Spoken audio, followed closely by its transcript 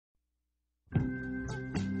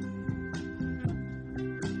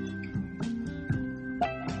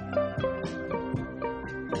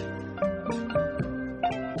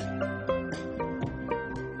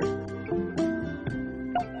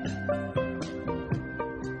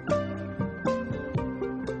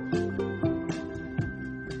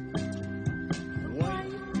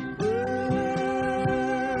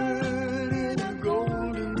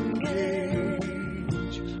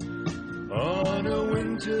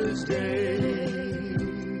winter's day,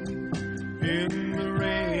 in the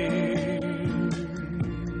rain,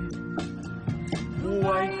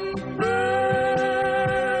 white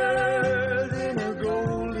bird in a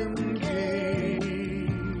golden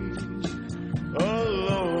cage,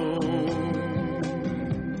 alone.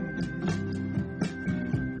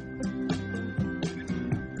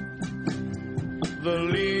 The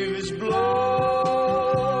leaves blow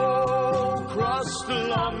across the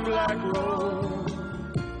long black road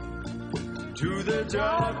to the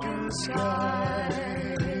darkened sky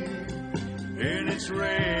in its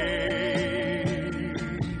rage,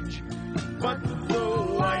 but the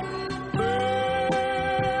white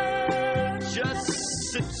bird just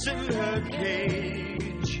sits in her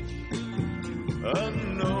cage,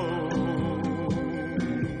 unknown.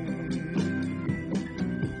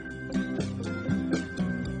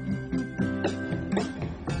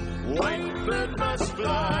 White bird must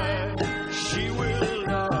fly, she will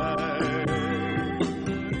die.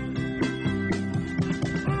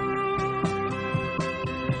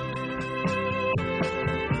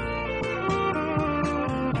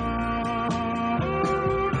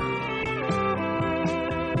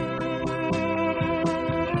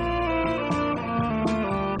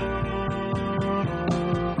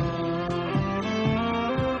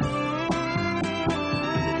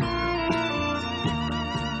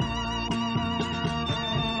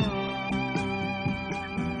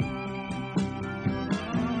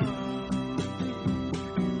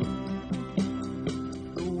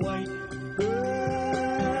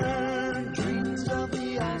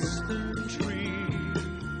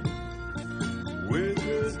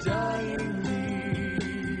 Dying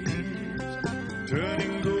leaves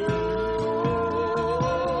turning gold,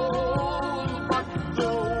 but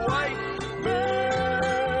the white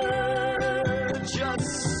bird just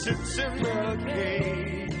sits in her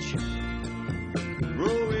cage,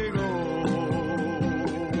 growing old.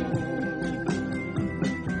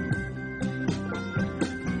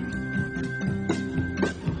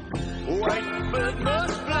 White bird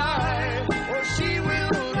must fly, or she will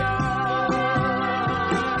die.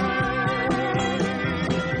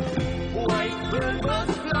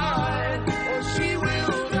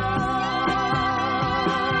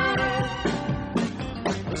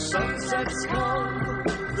 The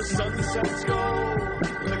sunsets go,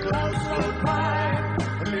 the clouds float by,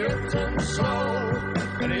 and the earth turns slow,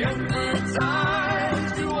 and the young bird's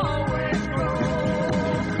eyes do always grow,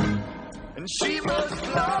 and she must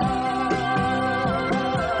fly,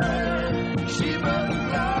 she must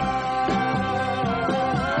fly,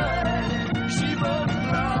 she must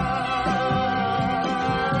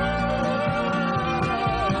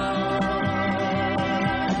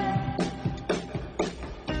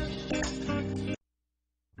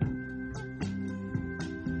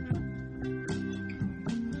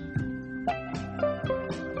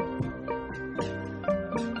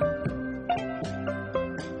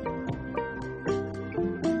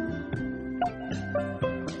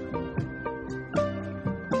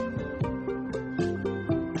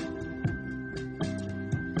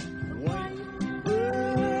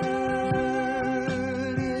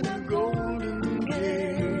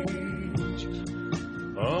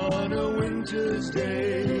winter's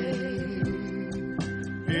day,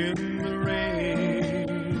 in the rain.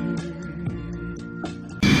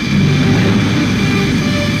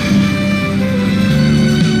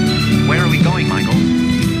 Where are we going, Michael?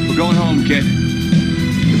 We're going home, kid.